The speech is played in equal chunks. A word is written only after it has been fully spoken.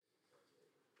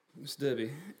Miss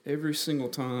Debbie, every single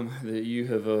time that you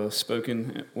have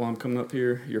spoken while I'm coming up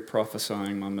here, you're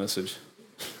prophesying my message.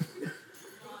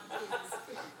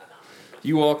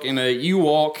 You walk in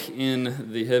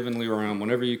the heavenly realm.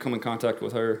 Whenever you come in contact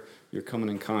with her, you're coming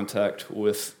in contact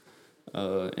with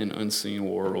an unseen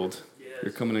world.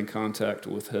 You're coming in contact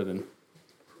with heaven.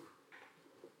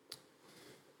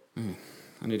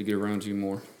 I need to get around you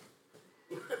more.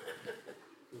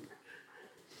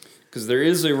 Because there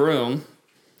is a realm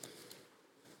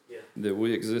that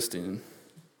we exist in.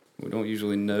 We don't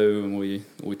usually know, and we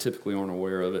typically aren't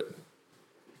aware of it.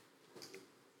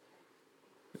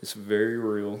 It's very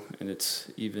real, and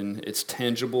it's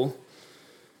tangible,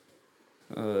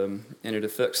 and it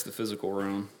affects the physical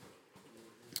realm.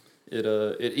 It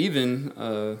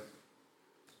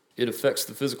affects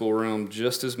the physical realm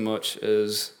just as much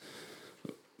as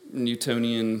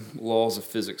Newtonian laws of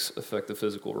physics affect the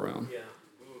physical realm. Yeah.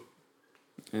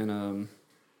 And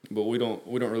but we don't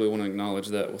really want to acknowledge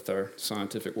that with our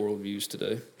scientific worldviews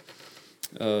today.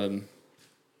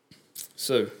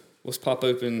 So let's pop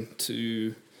open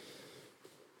to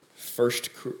 2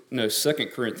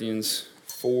 Corinthians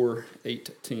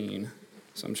 4:18.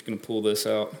 So I'm just going to pull this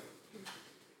out.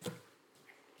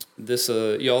 This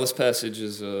passage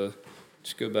is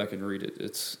just go back and read it.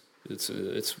 It's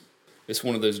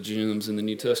one of those gems in the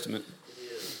New Testament.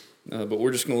 But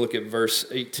we're just going to look at verse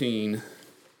 18.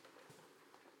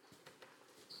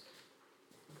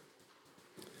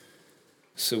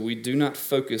 So we do not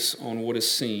focus on what is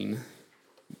seen,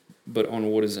 but on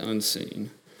what is unseen.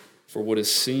 For what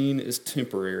is seen is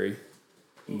temporary,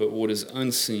 but what is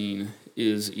unseen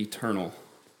is eternal.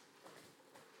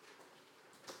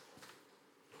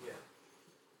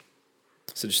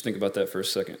 So just think about that for a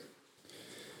second.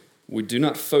 We do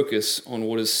not focus on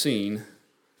what is seen,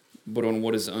 but on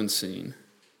what is unseen.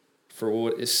 For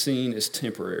what is seen is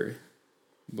temporary,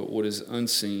 but what is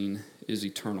unseen is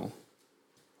eternal.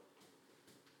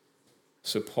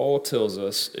 So Paul tells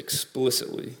us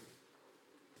explicitly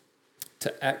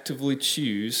to actively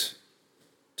choose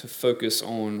to focus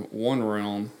on one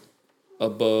realm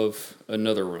above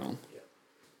another realm.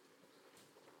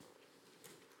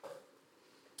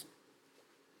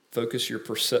 Focus your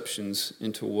perceptions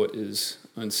into what is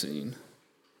unseen,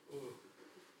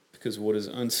 because what is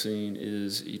unseen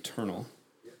is eternal.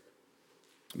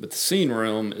 But the seen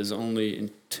realm is only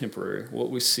temporary.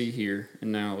 What we see here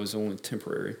and now is only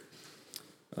temporary.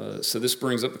 So this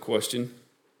brings up the question,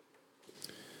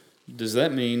 does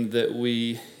that mean that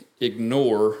we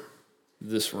ignore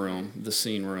this realm, the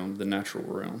seen realm, the natural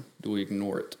realm? Do we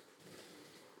ignore it?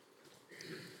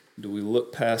 Do we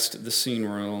look past the seen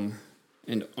realm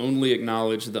and only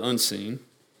acknowledge the unseen?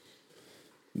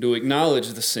 Do we acknowledge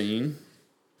the seen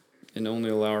and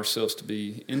only allow ourselves to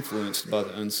be influenced by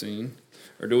the unseen?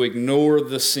 Or do we ignore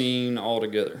the seen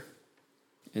altogether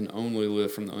and only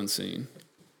live from the unseen?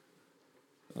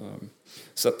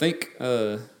 So I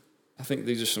think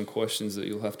these are some questions that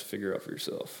you'll have to figure out for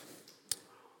yourself.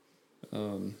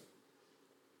 But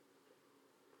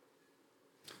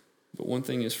one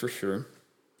thing is for sure,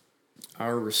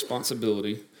 our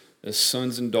responsibility as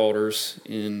sons and daughters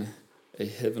in a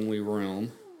heavenly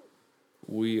realm,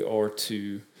 we are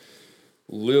to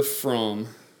live from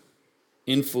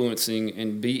influencing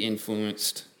and be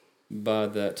influenced by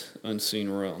that unseen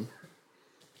realm.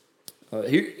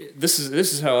 This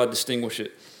is how I distinguish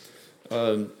it.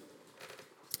 I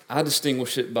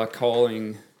distinguish it by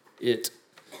calling it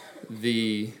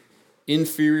the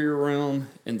inferior realm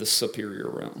and the superior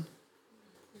realm.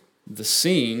 The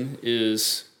seen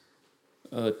is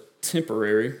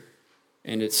temporary,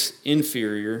 and it's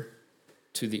inferior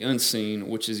to the unseen,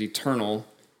 which is eternal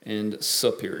and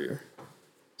superior.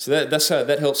 So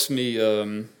that helps me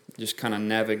just kind of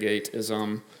navigate as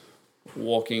I'm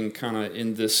walking kind of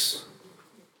in this.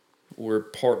 We're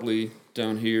partly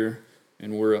down here,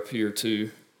 and we're up here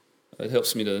too. It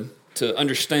helps me to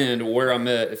understand where I'm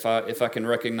at if I can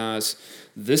recognize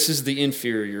this is the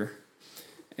inferior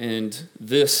and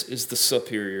this is the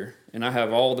superior, and I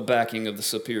have all the backing of the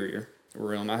superior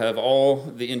realm. I have all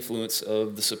the influence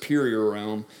of the superior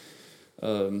realm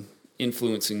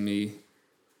influencing me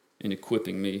and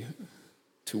equipping me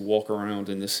to walk around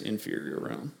in this inferior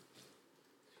realm.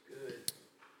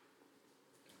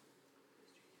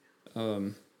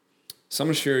 So I'm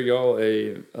going to share y'all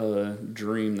a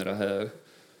dream that I had.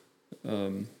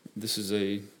 This is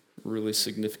a really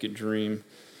significant dream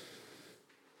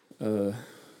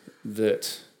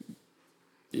that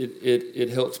it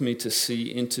helped me to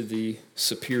see into the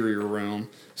superior realm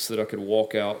so that I could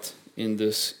walk out in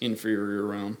this inferior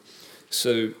realm.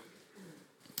 So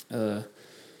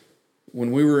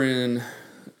when we were in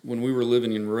when we were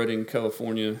living in Redding,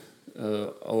 California,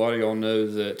 a lot of y'all know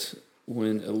that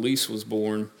when Elise was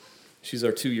born, she's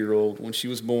our 2-year-old. When she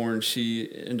was born, she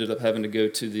ended up having to go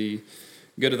to the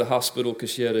hospital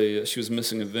because she was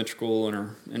missing a ventricle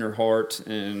in her heart,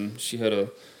 and she had a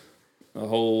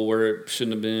hole where it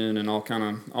shouldn't have been, and all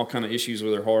kind of issues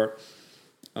with her heart.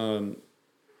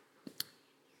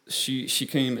 She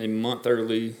came a month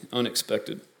early,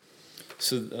 unexpected.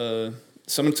 So I'm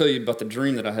going to tell you about the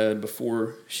dream that I had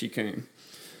before she came.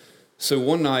 So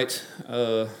one night,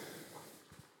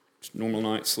 normal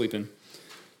night, sleeping,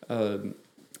 I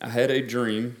had a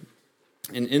dream,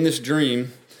 and in this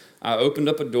dream, I opened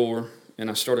up a door, and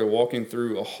I started walking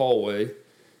through a hallway,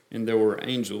 and there were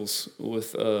angels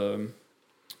with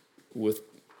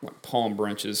like palm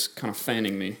branches kind of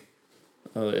fanning me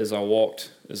as I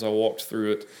walked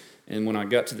through it. And when I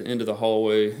got to the end of the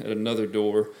hallway at another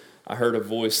door, I heard a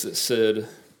voice that said,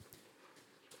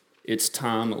 "It's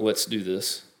time, let's do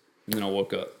this." And then I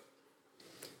woke up.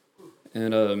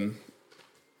 And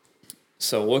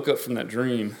so I woke up from that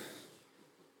dream.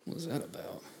 What was that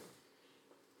about?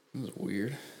 It was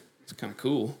weird. It's kind of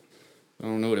cool. I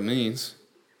don't know what it means.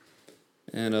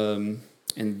 And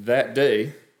that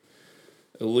day,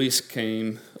 Elise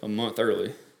came a month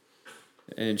early,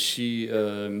 and she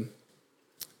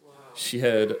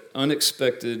had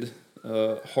unexpected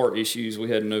heart issues we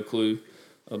had no clue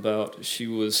about. She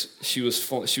was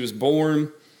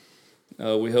born.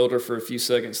 We held her for a few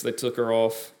seconds. They took her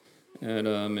off, and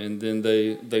then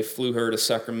they flew her to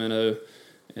Sacramento,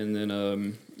 and then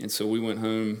and so we went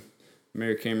home.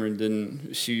 Mary Cameron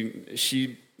didn't.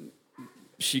 She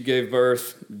gave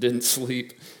birth, didn't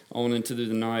sleep on into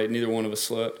the night. Neither one of us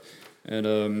slept,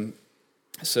 and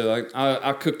so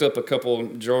I cooked up a couple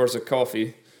jars of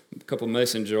coffee, a couple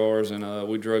mason jars, and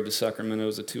we drove to Sacramento. It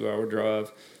was a 2-hour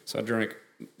drive. So I drank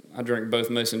both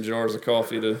mason jars of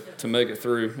coffee to make it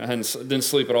through. I didn't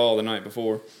sleep at all the night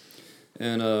before,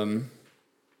 and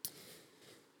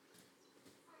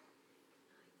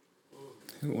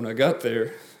when I got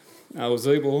there, I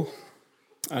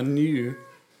knew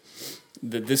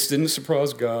that this didn't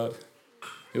surprise God.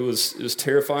 It was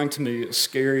terrifying to me. It was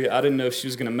scary. I didn't know if she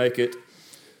was going to make it.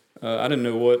 I didn't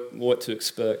know what to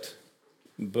expect.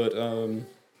 But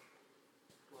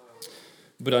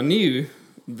I knew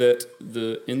that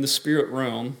in the spirit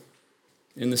realm,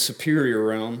 in the superior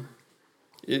realm,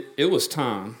 it was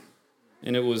time,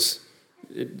 and it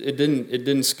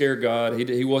didn't scare God.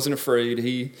 He wasn't afraid.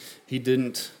 He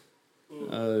didn't.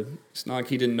 It's not like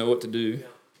he didn't know what to do.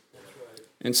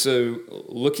 And so,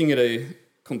 looking at a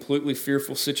completely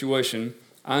fearful situation,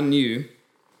 I knew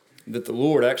that the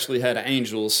Lord actually had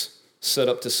angels set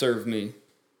up to serve me,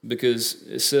 because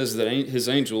it says that his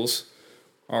angels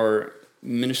are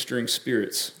ministering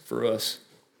spirits for us.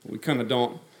 We kind of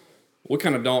don't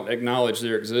acknowledge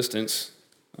their existence.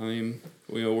 I mean,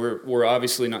 we're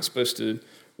obviously not supposed to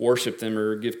worship them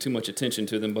or give too much attention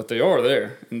to them, but they are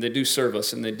there, and they do serve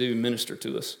us, and they do minister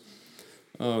to us.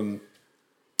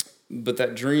 But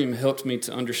that dream helped me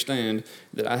to understand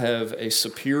that I have a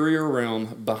superior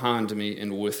realm behind me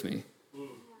and with me.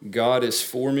 God is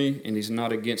for me, and he's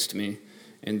not against me.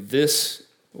 And this,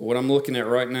 what I'm looking at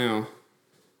right now,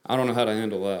 I don't know how to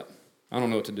handle that. I don't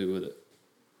know what to do with it.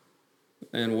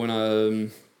 And when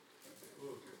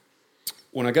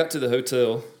I got to the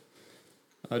hotel,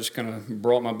 I just kind of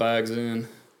brought my bags in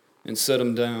and set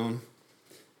them down.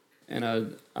 And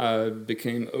I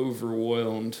became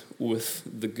overwhelmed with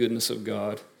the goodness of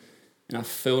God. And I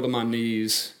fell to my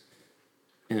knees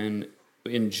and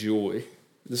in joy.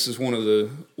 This is one of the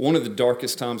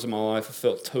darkest times of my life. I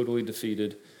felt totally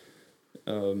defeated.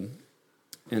 And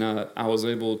I was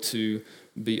able to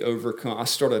be overcome. I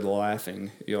started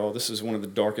laughing, y'all. This is one of the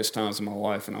darkest times of my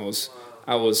life. And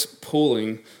I was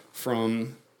pulling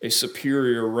from a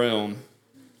superior realm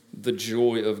the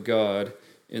joy of God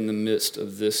in the midst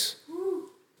of this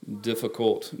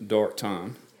difficult, dark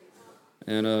time.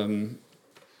 And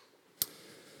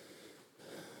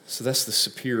so that's the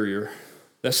superior.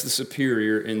 That's the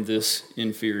superior in this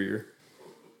inferior.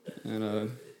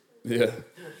 And yeah. That's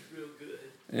real good.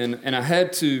 And I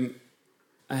had to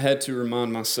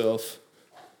remind myself,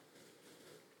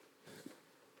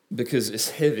 because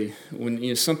it's heavy.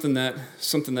 When something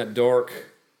that dark,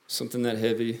 something that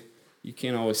heavy, you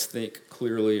can't always think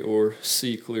clearly or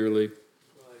see clearly. Right.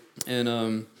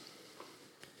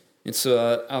 And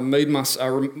so I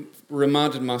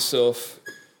reminded myself,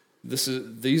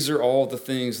 these are all the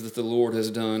things that the Lord has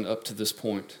done up to this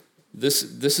point. This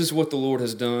is what the Lord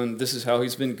has done. This is how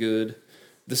he's been good.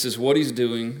 This is what he's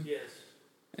doing. Yes.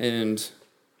 And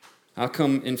I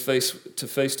come in face to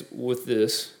face with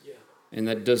this. Yeah. And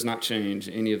that does not change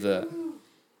any of that.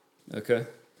 Okay?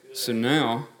 So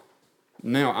now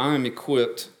I'm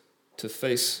equipped to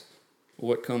face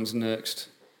what comes next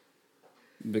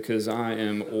because I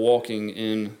am walking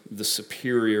in the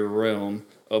superior realm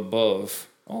above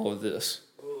all of this.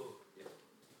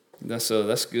 That's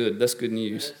good. That's good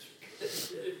news. Yes,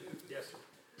 sir.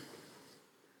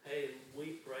 Hey, and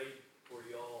we prayed for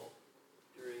y'all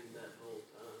during that whole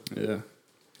time. Yeah,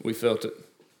 we felt it.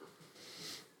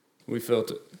 We felt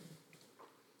it.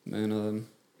 And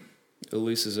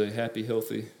Elise is a happy,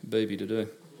 healthy baby today.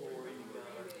 Glory to God.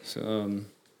 So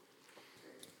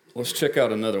let's check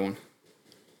out another one.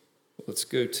 Let's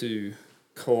go to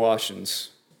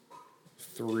Colossians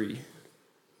 3,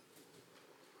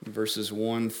 verses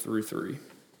 1 through 3.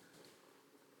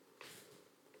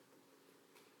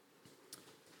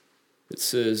 It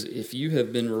says, "If you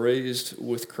have been raised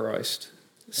with Christ,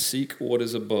 seek what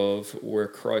is above where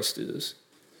Christ is,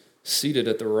 seated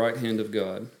at the right hand of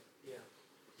God. Yeah.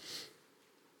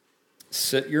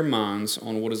 Set your minds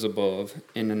on what is above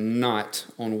and not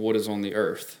on what is on the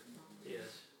earth.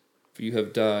 Yes. For you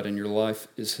have died and your life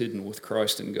is hidden with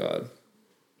Christ in God."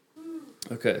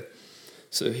 Okay,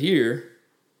 so here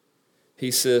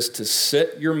he says to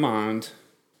set your mind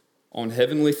on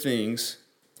heavenly things,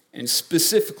 and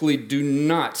specifically do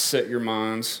not set your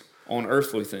minds on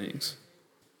earthly things.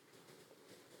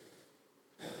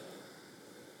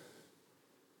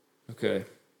 Okay,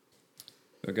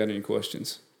 I got any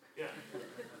questions? Yeah.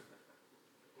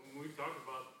 When we talked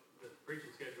about the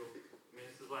preaching schedule, I mean,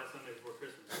 this is last Sunday before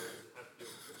Christmas. What does it have to do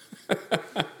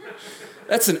with it?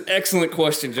 That's an excellent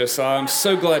question, Josiah. I'm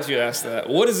so glad you asked that.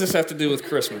 What does this have to do with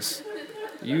Christmas?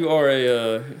 You are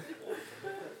a...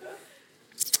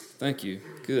 Thank you.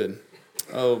 Good.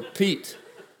 Oh, Pete,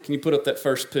 can you put up that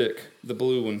first pic, the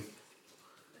blue one?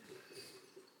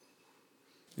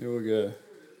 Here we go.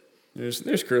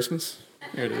 There's Christmas.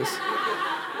 There it is.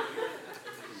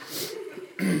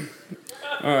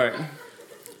 All right.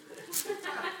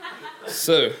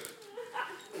 So,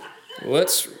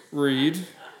 let's read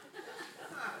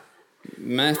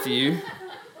Matthew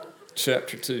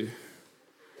chapter 2.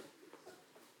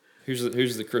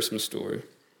 Here's the Christmas story.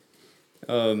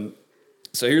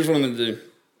 So here's what I'm going to do.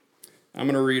 I'm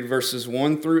going to read verses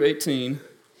 1 through 18,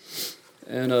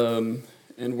 and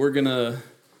we're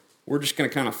just going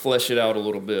to kind of flesh it out a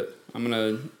little bit.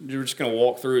 We're just going to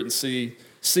walk through it and see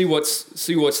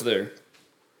what's there.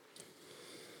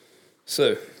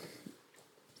 So,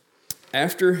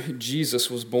 after Jesus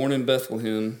was born in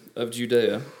Bethlehem of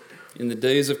Judea, in the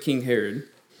days of King Herod,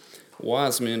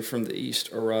 wise men from the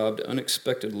east arrived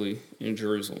unexpectedly in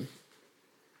Jerusalem,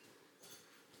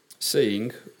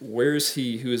 saying, "Where is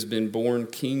he who has been born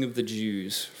King of the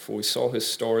Jews? For we saw his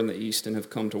star in the east and have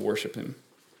come to worship him."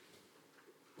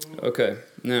 Okay,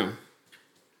 now,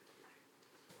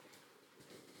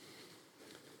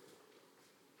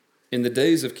 in the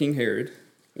days of King Herod,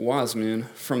 wise men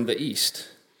from the east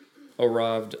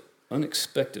arrived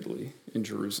unexpectedly in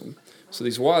Jerusalem. So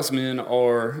these wise men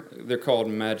they're called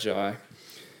magi,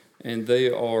 and they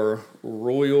are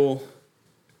royal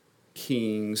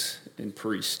kings and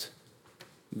priests.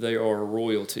 They are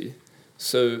royalty.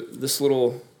 So this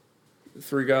little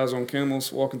 3 guys on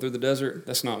camels walking through the desert,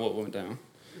 that's not what went down.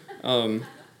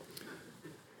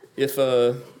 If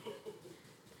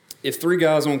 3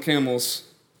 guys on camels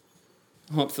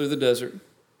humped through the desert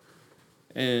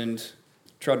and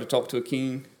tried to talk to a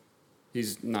king,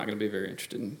 he's not going to be very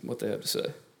interested in what they have to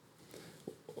say.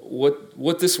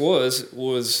 What this was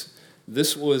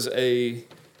this was a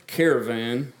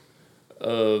caravan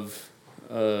of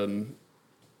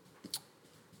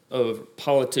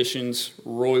politicians,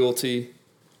 royalty,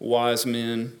 wise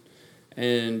men,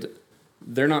 and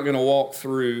they're not going to walk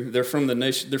through. They're from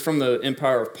the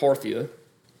empire of Parthia,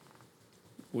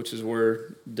 which is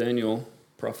where Daniel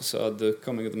prophesied the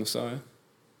coming of the Messiah.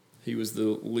 He was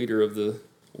the leader of the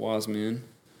wise men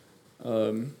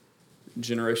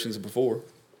generations before.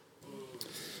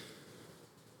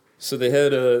 So they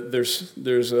had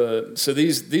so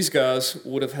these guys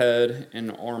would have had an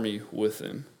army with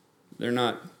them. They're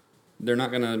not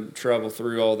going to travel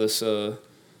through all this through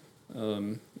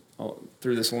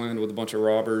this land with a bunch of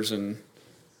robbers and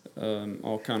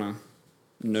all kind of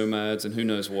nomads and who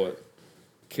knows what,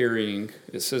 carrying.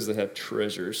 It says they have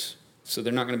treasures, so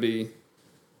they're not going to be.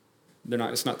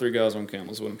 It's not 3 guys on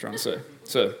camels. Is what I'm trying to say.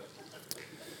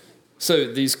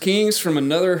 So these kings from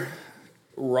another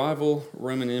rival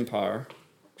Roman Empire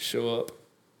show up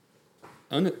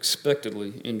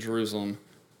unexpectedly in Jerusalem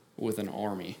with an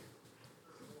army.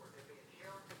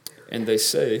 And they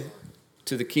say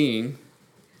to the king,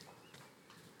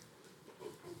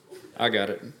 "I got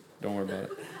it. Don't worry about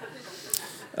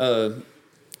it.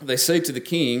 They say to the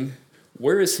king,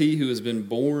 "Where is he who has been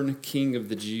born king of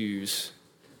the Jews?"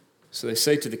 So they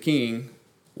say to the king,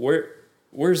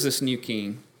 "Where's this new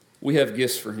king? We have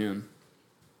gifts for him."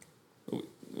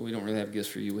 We don't really have gifts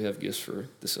for you. We have gifts for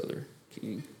this other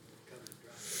king.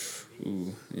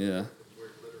 Ooh, yeah.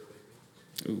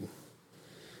 Ooh.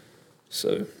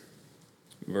 So,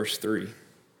 verse 3.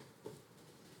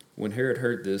 When Herod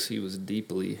heard this, he was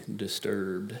deeply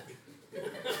disturbed,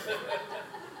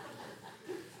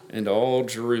 and all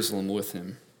Jerusalem with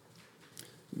him.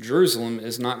 Jerusalem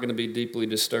is not going to be deeply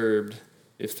disturbed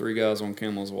if 3 guys on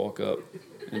camels walk up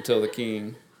and tell the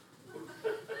king,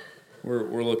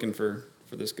 we're looking for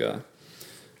this guy.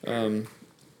 And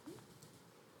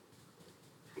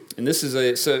this is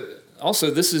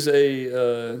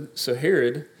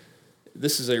Herod,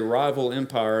 this is a rival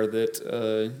empire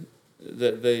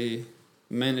that they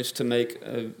managed to make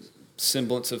a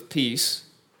semblance of peace,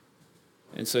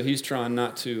 and so he's trying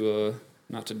not to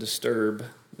disturb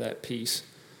that peace.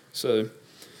 So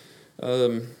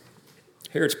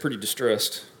Herod's pretty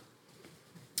distressed.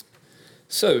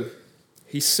 So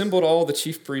he assembled all the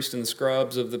chief priests and the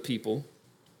scribes of the people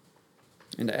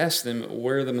and asked them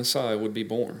where the Messiah would be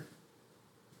born.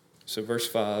 So verse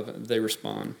 5, they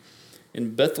respond,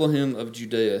 "In Bethlehem of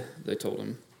Judea," they told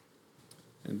him.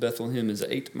 And Bethlehem is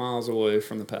 8 miles away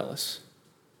from the palace.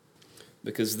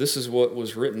 Because this is what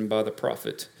was written by the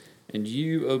prophet, "And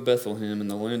you, O Bethlehem, in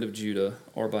the land of Judah,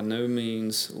 are by no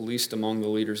means least among the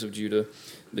leaders of Judah,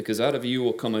 because out of you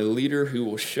will come a leader who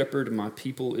will shepherd my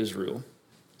people Israel."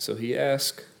 So he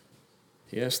asked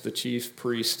the chief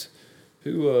priest,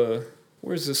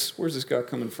 where's this guy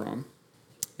coming from?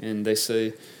 And they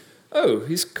say, "Oh,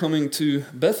 he's coming to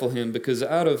Bethlehem because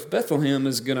out of Bethlehem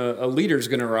a leader's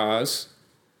gonna rise,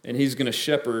 and he's gonna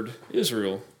shepherd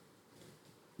Israel."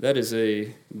 That is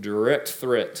a direct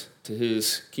threat to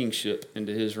his kingship and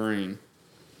to his reign.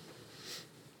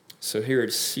 So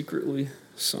Herod secretly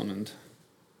summoned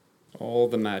all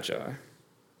the Magi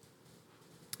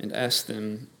and asked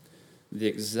them the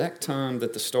exact time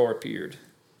that the star appeared.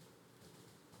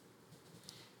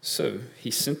 So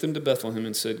he sent them to Bethlehem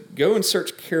and said, "Go and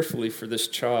search carefully for this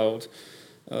child.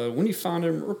 When you find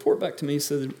him, report back to me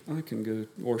so that I can go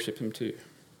worship him too."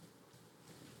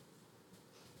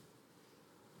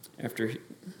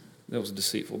 That was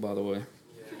deceitful, by the way.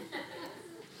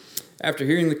 After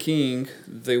hearing the king,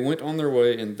 they went on their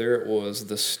way, and there it was,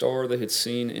 the star they had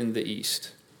seen in the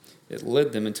east. It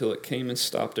led them until it came and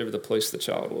stopped over the place the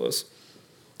child was.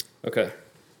 Okay,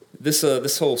 this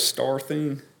whole star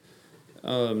thing,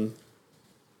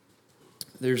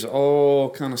 there's all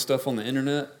kind of stuff on the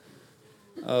internet.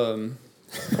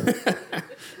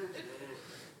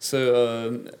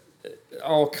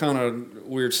 All kind of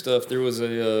weird stuff. There was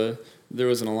an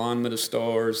alignment of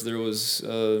stars. There was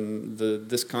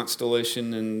this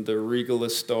constellation and the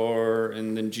Regalis star,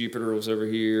 and then Jupiter was over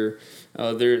here.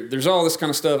 There's all this kind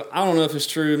of stuff. I don't know if it's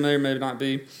true. May or may not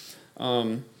be.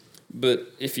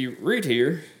 But if you read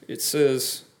here, it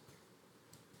says,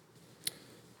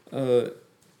 so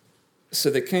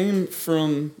they came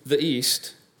from the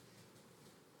east.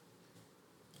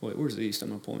 Wait, where's the east? I'm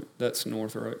going to point. That's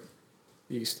north, right?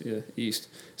 East, yeah, east.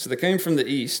 So they came from the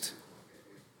east,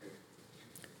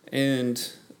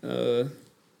 and it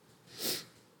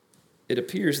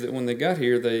appears that when they got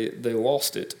here, they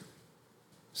lost it.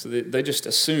 So they just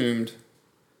assumed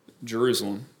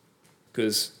Jerusalem,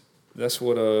 because that's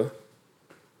what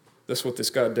this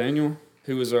guy Daniel,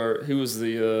 who was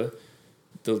the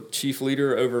chief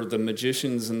leader over the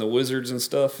magicians and the wizards and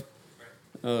stuff,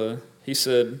 he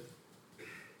said.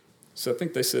 So I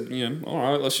think they said, all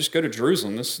right, let's just go to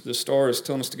Jerusalem. This star is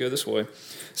telling us to go this way.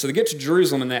 So they get to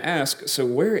Jerusalem and they ask, so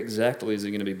where exactly is he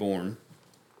going to be born?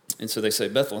 And so they say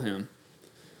Bethlehem.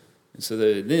 And so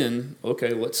okay,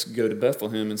 let's go to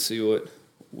Bethlehem and see what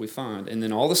we find. And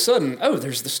then all of a sudden,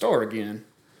 there's the star again.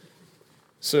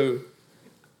 So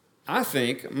I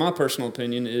think, my personal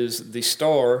opinion is the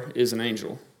star is an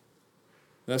angel.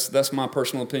 That's my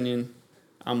personal opinion.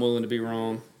 I'm willing to be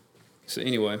wrong. So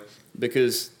anyway,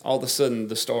 because all of a sudden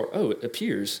the star, it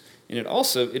appears. And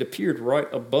it appeared right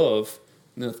above.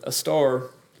 A star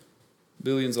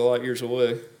billions of light years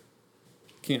away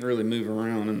can't really move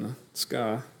around in the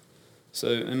sky. So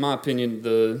in my opinion,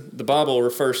 the Bible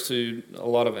refers to a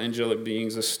lot of angelic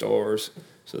beings as stars.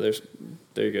 So there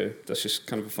you go. That's just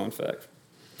kind of a fun fact.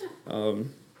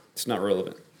 It's not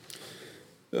relevant.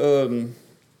 And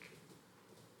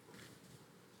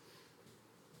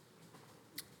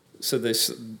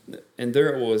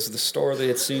there it was, the star they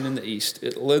had seen in the east.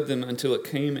 It led them until it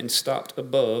came and stopped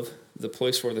above the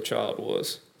place where the child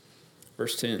was.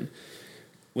 Verse 10.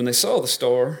 When they saw the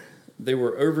star, they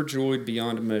were overjoyed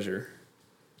beyond measure.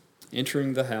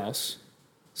 Entering the house,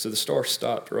 so the star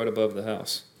stopped right above the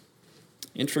house.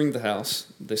 Entering the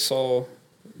house, they saw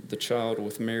the child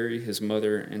with Mary, his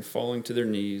mother, and falling to their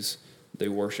knees, they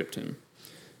worshipped him.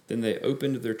 Then they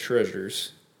opened their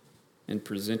treasures and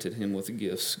presented him with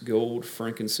gifts, gold,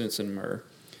 frankincense, and myrrh.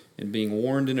 And being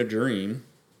warned in a dream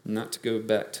not to go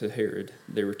back to Herod,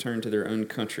 they returned to their own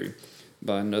country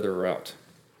by another route.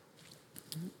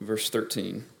 Verse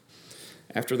 13.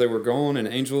 After they were gone, an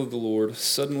angel of the Lord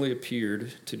suddenly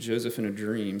appeared to Joseph in a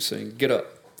dream, saying, "Get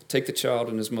up, take the child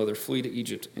and his mother, flee to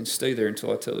Egypt, and stay there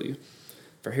until I tell you.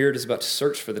 For Herod is about to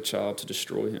search for the child to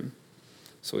destroy him."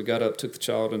 So he got up, took the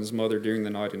child and his mother during the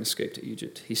night, and escaped to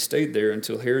Egypt. He stayed there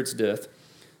until Herod's death,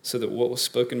 so that what was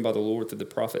spoken by the Lord through the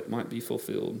prophet might be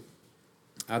fulfilled.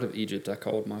 Out of Egypt I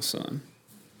called my son.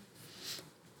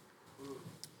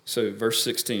 So, verse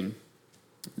 16.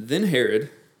 Then Herod,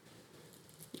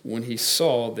 when he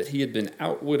saw that he had been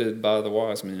outwitted by the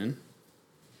wise men,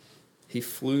 he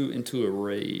flew into a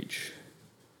rage.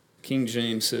 King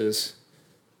James says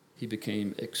he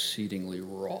became exceedingly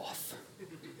wroth.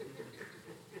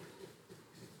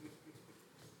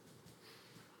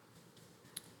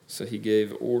 So he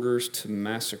gave orders to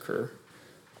massacre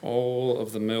all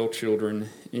of the male children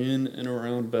in and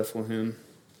around Bethlehem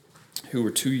who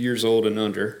were 2 years old and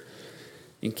under,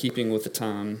 in keeping with the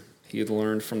time he had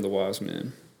learned from the wise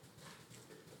men.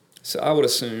 So I would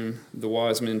assume the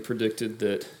wise men predicted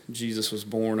that Jesus was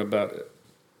born about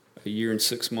a year and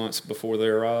 6 months before they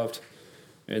arrived,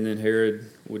 and then Herod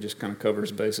would just kind of cover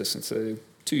his bases and say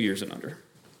 2 years and under.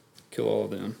 Kill all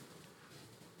of them.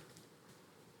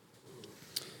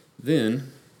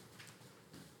 Then,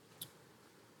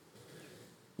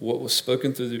 what was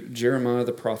spoken through Jeremiah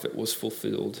the prophet was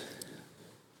fulfilled.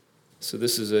 So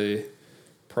this is a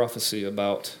prophecy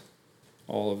about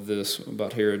all of this,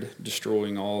 about Herod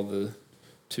destroying all the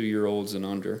 2-year-olds and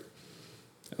under.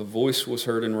 A voice was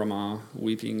heard in Ramah,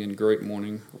 weeping in great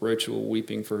mourning, Rachel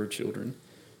weeping for her children,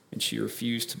 and she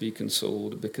refused to be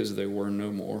consoled because they were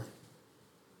no more.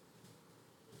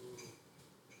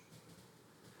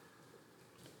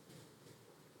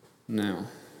 Now,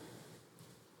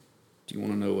 do you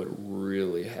want to know what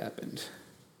really happened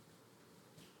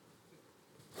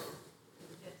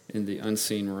in the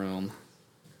unseen realm?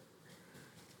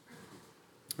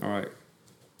 All right,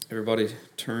 everybody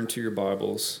turn to your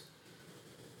Bibles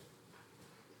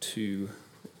to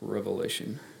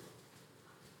Revelation.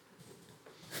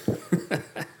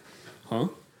 Huh?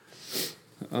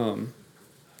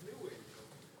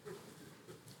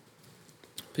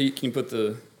 Pete, can you put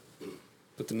the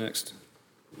next?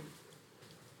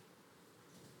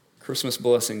 Christmas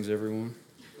blessings, everyone.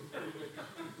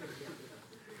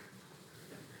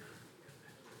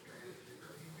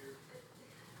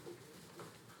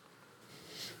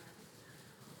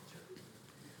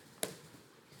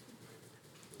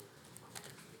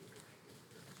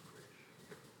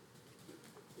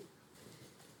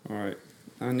 All right,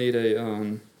 I need a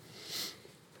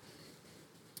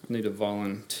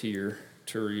volunteer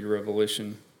to read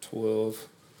Revelation 12.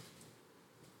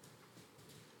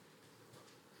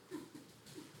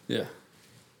 Yeah.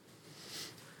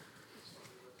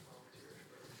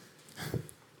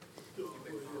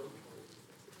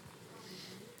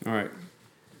 All right.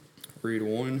 Read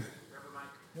 1.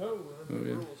 No, Oh,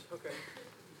 yeah. rules. Okay.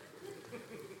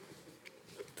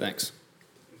 Thanks.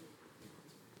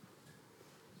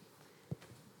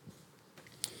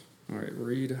 All right,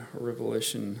 read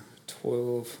Revelation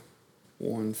 12,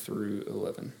 1 through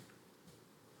 11.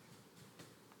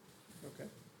 Okay.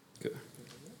 Good.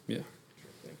 Yeah.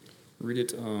 Read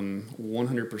it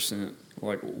 100%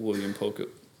 like William Polkett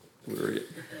would read it.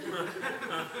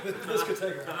 This could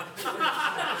take a while.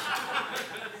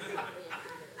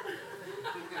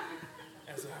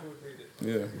 As I would read it.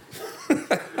 Yeah.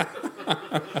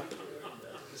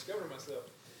 Discover myself.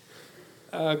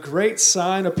 A great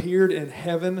sign appeared in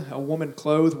heaven, a woman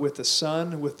clothed with the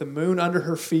sun, with the moon under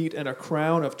her feet, and a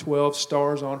crown of 12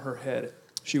 stars on her head.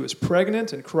 She was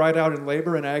pregnant and cried out in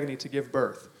labor and agony to give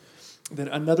birth. Then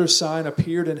another sign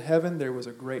appeared in heaven. There was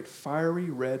a great fiery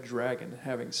red dragon,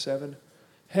 having 7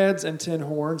 heads and 10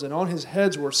 horns, and on his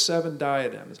heads were 7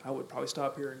 diadems. I would probably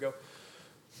stop here and go,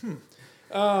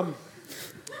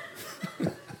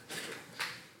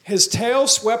 His tail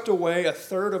swept away a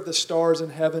third of the stars in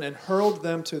heaven and hurled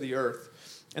them to the earth.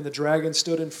 And the dragon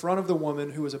stood in front of the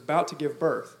woman who was about to give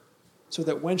birth, so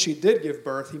that when she did give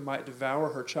birth, he might devour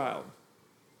her child.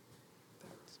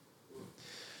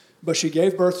 But she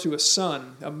gave birth to a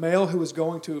son, a male who was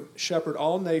going to shepherd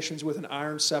all nations with an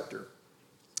iron scepter.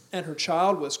 and her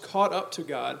child was caught up to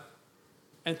God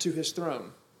and to his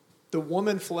throne. The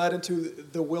woman fled into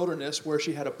the wilderness where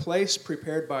she had a place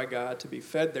prepared by God to be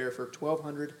fed there for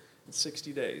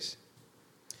 1,260 days.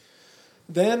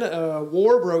 Then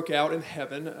war broke out in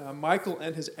heaven. Michael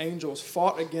and his angels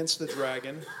fought against the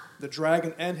dragon. The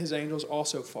dragon and his angels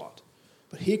also fought.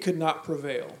 But he could not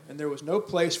prevail, and there was no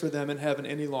place for them in heaven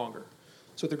any longer.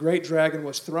 So the great dragon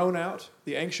was thrown out,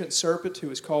 the ancient serpent who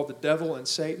is called the devil and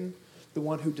Satan, the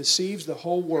one who deceives the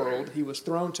whole world. He was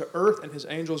thrown to earth and his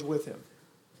angels with him.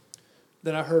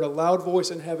 Then I heard a loud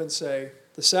voice in heaven say,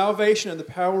 "The salvation and the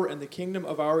power and the kingdom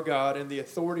of our God and the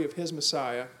authority of his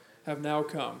Messiah have now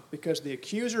come, because the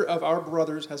accuser of our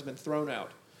brothers has been thrown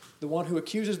out, the one who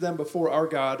accuses them before our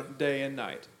God day and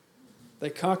night. They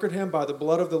conquered him by the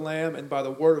blood of the Lamb and by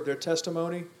the word of their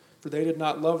testimony, for they did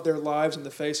not love their lives in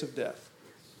the face of death."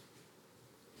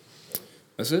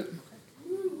 That's it?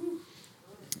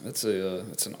 That's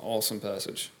an awesome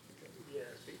passage.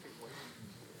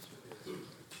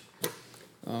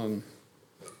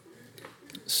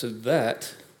 So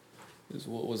that is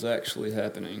what was actually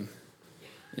happening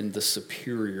in the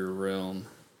superior realm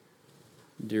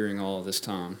during all of this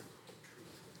time.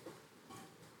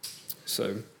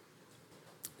 So,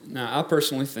 now I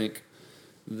personally think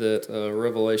that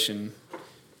Revelation,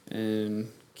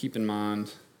 and keep in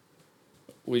mind,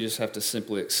 we just have to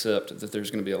simply accept that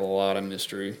there's going to be a lot of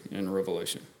mystery in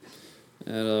Revelation.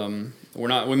 And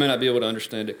we may not be able to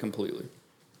understand it completely.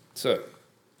 So,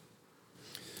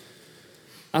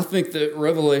 I think that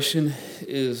Revelation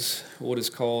is what is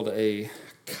called a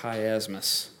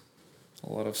chiasmus.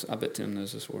 I bet Tim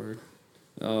knows this word.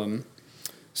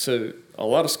 So a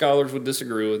lot of scholars would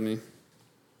disagree with me,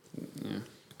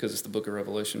 because it's the book of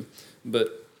Revelation.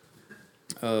 But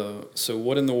so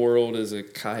what in the world is a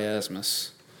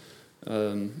chiasmus?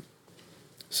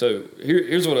 So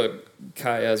here's what a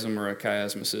chiasm or a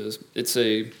chiasmus is. It's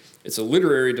a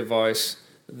literary device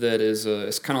that is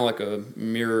it's kind of like a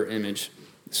mirror image.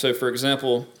 So, for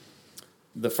example,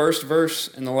 the first verse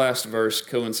and the last verse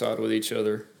coincide with each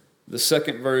other. The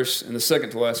second verse and the second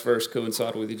to last verse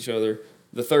coincide with each other.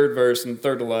 The third verse and the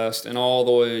third to last, and all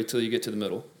the way till you get to the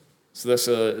middle. So that's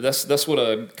what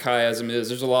a chiasm is.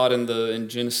 There's a lot in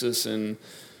Genesis and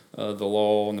the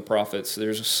law and the prophets.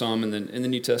 There's some in the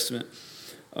New Testament.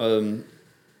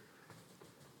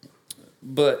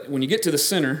 But when you get to the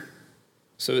center,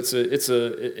 so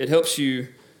it helps you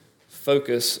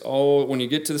focus all when you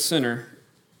get to the center.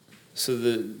 So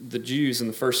the Jews in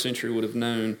the first century would have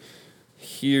known,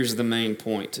 here's the main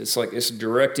point. It's like it's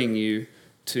directing you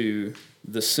to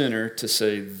the center to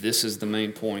say this is the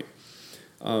main point.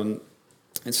 And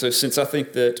so since I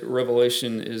think that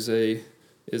Revelation is a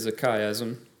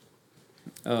chiasm,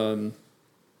 I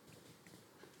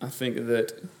think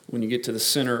that when you get to the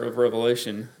center of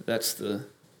Revelation, that's the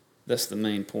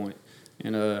main point.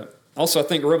 And also I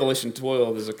think Revelation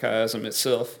 12 is a chiasm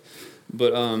itself.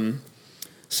 But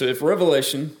so if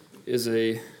Revelation is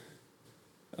a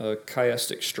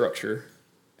chiastic structure,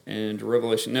 and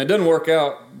Revelation, now it doesn't work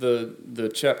out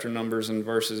the chapter numbers and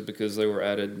verses because they were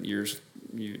added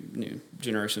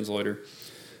generations later.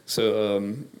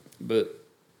 So, but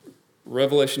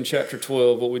Revelation chapter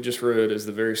 12, what we just read, is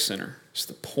the very center. It's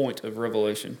the point of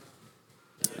Revelation.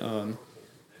 Oh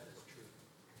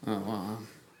wow!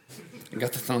 I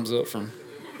got the thumbs up from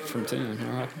Tim.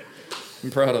 All right.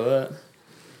 I'm proud of that.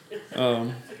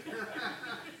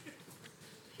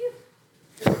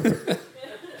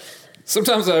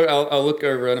 Sometimes I'll look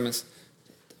over at him and say,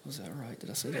 was that right? Did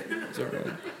I say that? Is that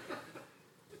right?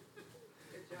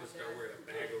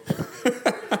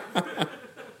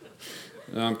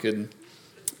 No, I'm kidding.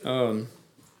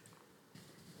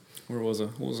 Where was I?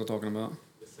 What was I talking about?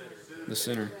 The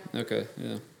center. Okay,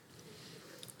 yeah.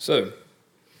 So,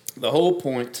 the whole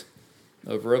point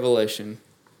of Revelation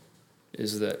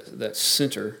is that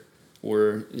center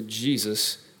where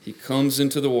Jesus, he comes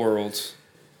into the world,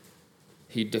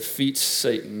 he defeats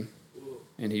Satan,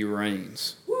 and he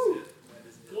reigns.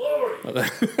 Glory!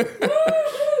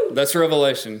 That's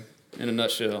Revelation in a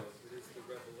nutshell.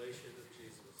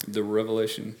 The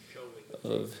revelation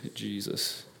of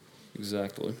Jesus.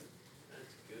 Exactly.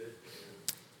 That's good.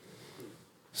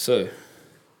 So,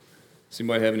 does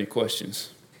anybody have any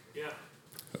questions? Yeah.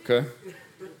 Okay.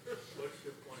 What's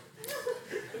your point?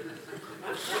 I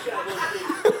got one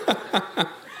thing.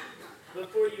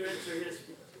 Before you answer his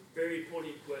very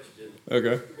pointed question,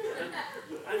 Okay.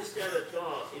 I just got a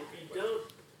thought.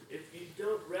 If you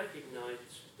don't recognize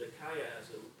the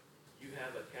chiasm, you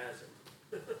have a chasm.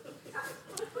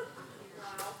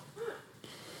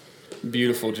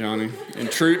 Beautiful, Johnny. In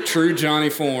true Johnny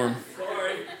form.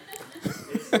 Sorry.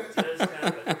 It does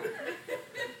happen.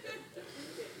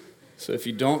 So if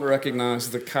you don't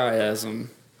recognize the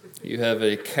chiasm, you have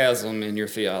a chasm in your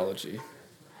theology.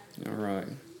 All right.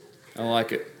 I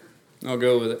like it. I'll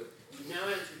go with it. Now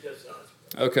answer Josiah's.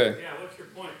 Okay. Yeah, what's your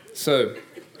point? So,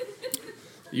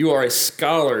 you are a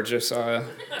scholar, Josiah.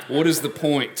 What is the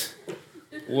point?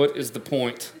 What is the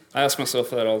point? I ask myself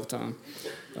that all the time.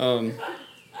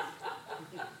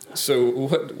 So,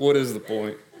 what is the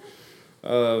point?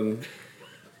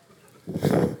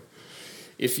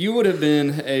 If you would have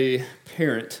been a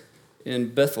parent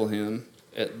in Bethlehem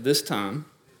at this time,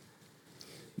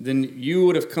 then you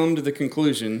would have come to the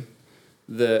conclusion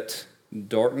that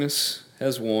darkness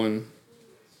has won.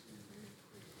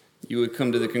 You would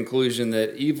come to the conclusion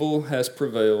that evil has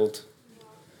prevailed.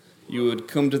 You would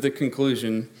come to the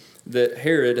conclusion that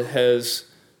Herod has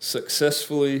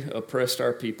successfully oppressed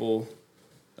our people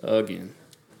again.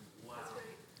 Wow.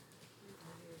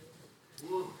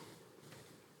 Whoa.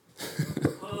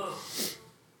 Oh.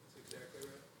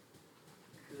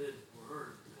 Good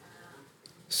word.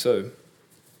 So,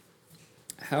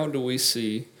 how do we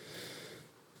see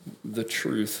the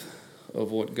truth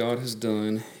of what God has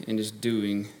done and is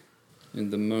doing in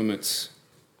the moments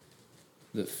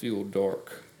that feel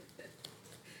dark?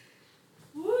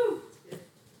 Woo.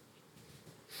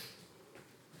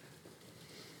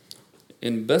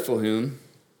 In Bethlehem,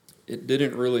 it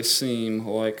didn't really seem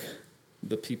like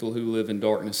the people who live in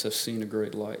darkness have seen a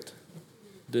great light.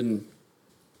 Didn't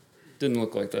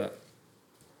look like that.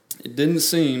 It didn't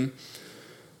seem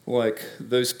like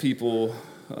those people,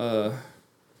 and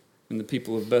the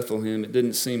people of Bethlehem, it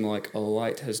didn't seem like a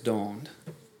light has dawned,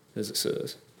 as it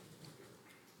says.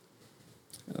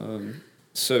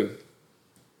 So,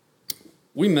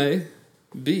 we may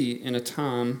be in a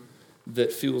time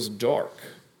that feels dark.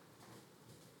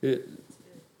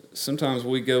 Sometimes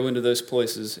we go into those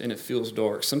places and it feels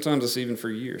dark. Sometimes it's even for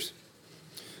years.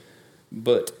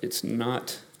 But it's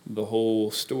not the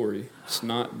whole story. It's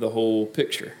not the whole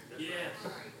picture. Yes.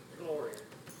 Glory.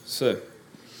 So,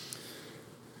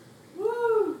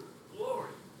 Woo. Glory.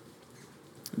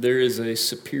 there is a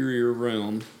superior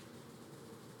realm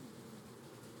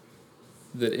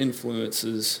that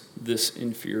influences this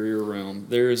inferior realm.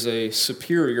 There is a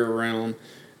superior realm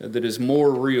that is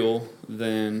more real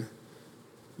than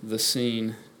the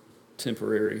seen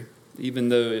temporary, even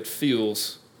though it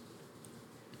feels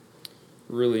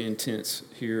really intense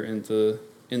here in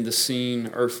the seen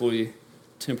earthly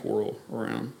temporal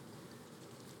realm.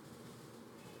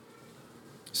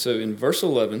 So in verse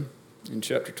 11, in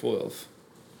chapter 12,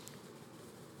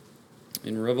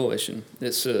 in Revelation,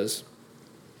 it says,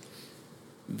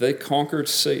 "They conquered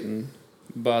Satan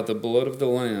by the blood of the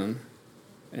Lamb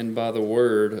and by the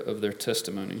word of their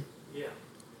testimony. Yeah.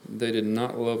 They did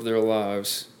not love their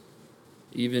lives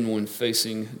even when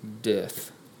facing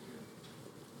death."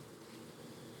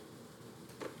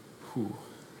 Whew.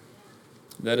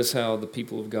 That is how the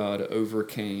people of God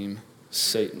overcame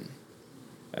Satan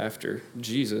after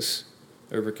Jesus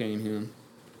overcame him.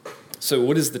 So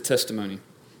what is the testimony?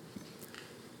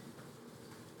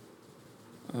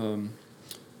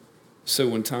 So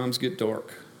when times get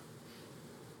dark,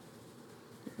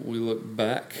 we look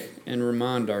back and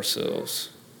remind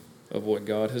ourselves of what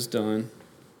God has done.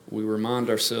 We remind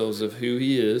ourselves of who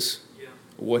He is, Yeah.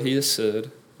 what He has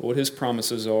said, what His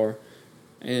promises are,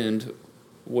 and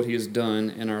what He has done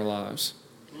in our lives.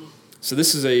 So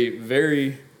this is a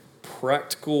very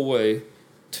practical way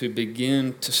to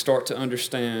begin to start to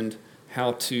understand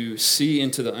how to see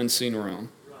into the unseen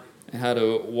realm Right. and how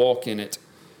to walk in it,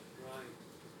 Right.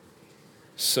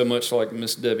 so much like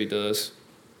Miss Debbie does.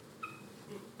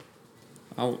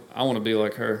 I want to be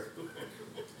like her.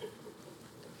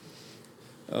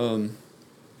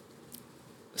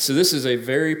 So this is a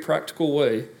very practical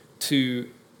way to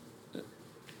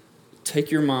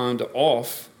take your mind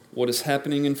off what is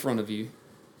happening in front of you,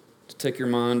 to take your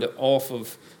mind off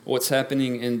of what's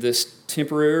happening in this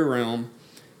temporary realm,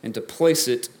 and to place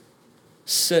it,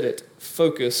 set it,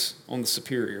 focus on the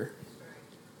superior.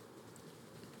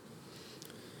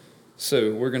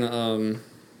 So we're gonna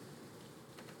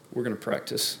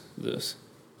practice this,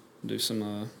 do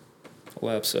some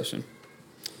lab session.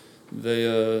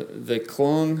 They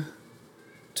clung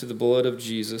to the blood of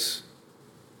Jesus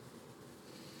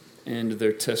and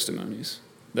their testimonies.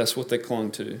 That's what they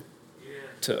clung to. Yeah.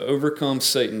 To overcome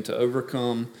Satan, to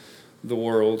overcome the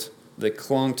world, they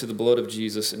clung to the blood of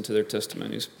Jesus and to their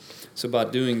testimonies. So by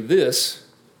doing this,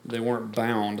 they weren't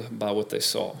bound by what they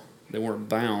saw. They weren't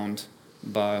bound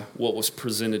by what was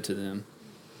presented to them.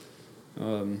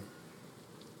 And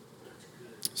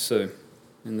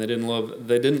they didn't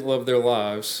love their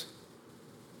lives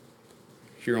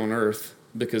here on earth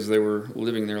because they were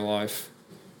living their life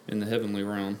in the heavenly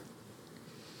realm.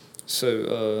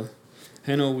 So,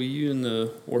 Hannah, will you and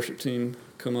the worship team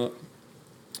come up?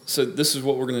 So this is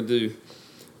what we're going to do.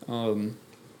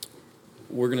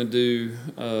 We're going to do,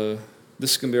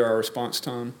 this is going to be our response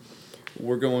time.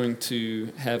 We're going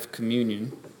to have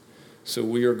communion. So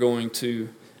we are going to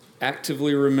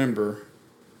actively remember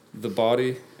the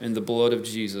body and the blood of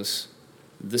Jesus.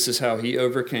 This is how he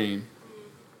overcame.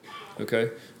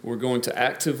 Okay? We're going to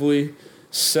actively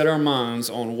set our minds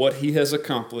on what he has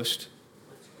accomplished.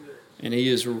 And he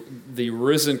is the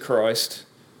risen Christ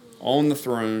on the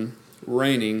throne,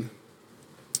 reigning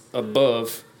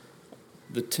above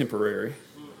the temporary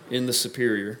in the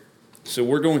superior. So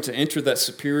we're going to enter that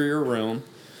superior realm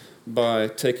by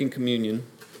taking communion.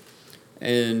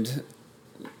 And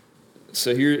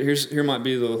so here might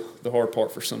be the hard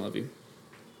part for some of you.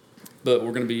 But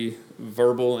we're going to be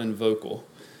verbal and vocal.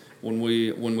 When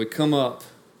we come up,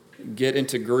 get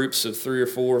into groups of 3 or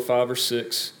 4 or 5 or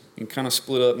 6 and kind of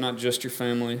split up, not just your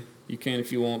family. You can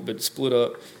if you want, but split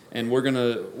up. And we're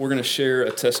gonna share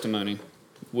a testimony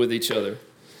with each other.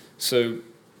 So,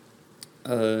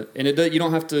 you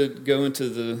don't have to go into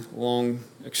the long,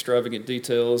 extravagant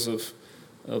details of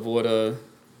what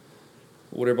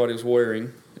everybody was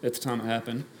wearing at the time it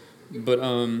happened, but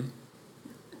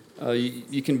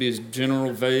you can be as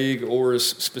general, vague, or as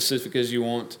specific as you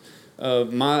want.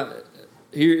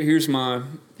 Here's my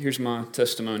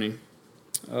testimony.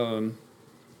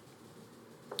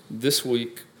 This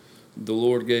week, the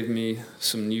Lord gave me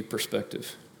some new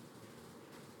perspective.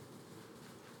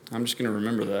 I'm just going to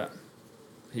remember that.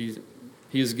 He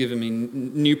has given me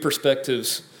new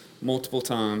perspectives multiple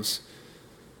times,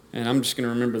 and I'm just going to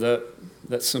remember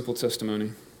that simple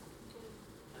testimony.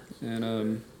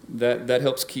 And that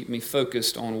helps keep me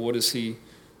focused on what is he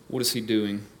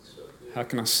doing? How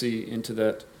can I see into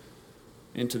that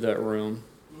realm?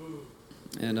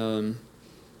 And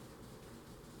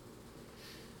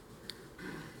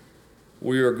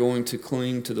we are going to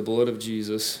cling to the blood of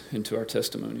Jesus into our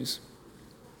testimonies.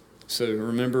 So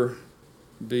remember,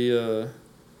 get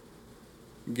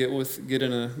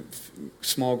in a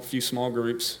few small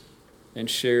groups and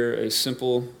share a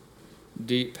simple,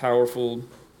 deep, powerful,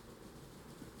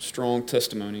 strong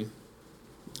testimony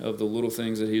of the little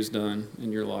things that he has done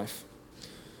in your life.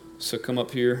 So come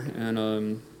up here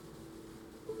and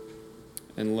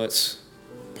let's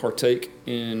partake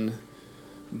in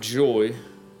joy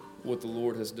what the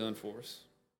Lord has done for us.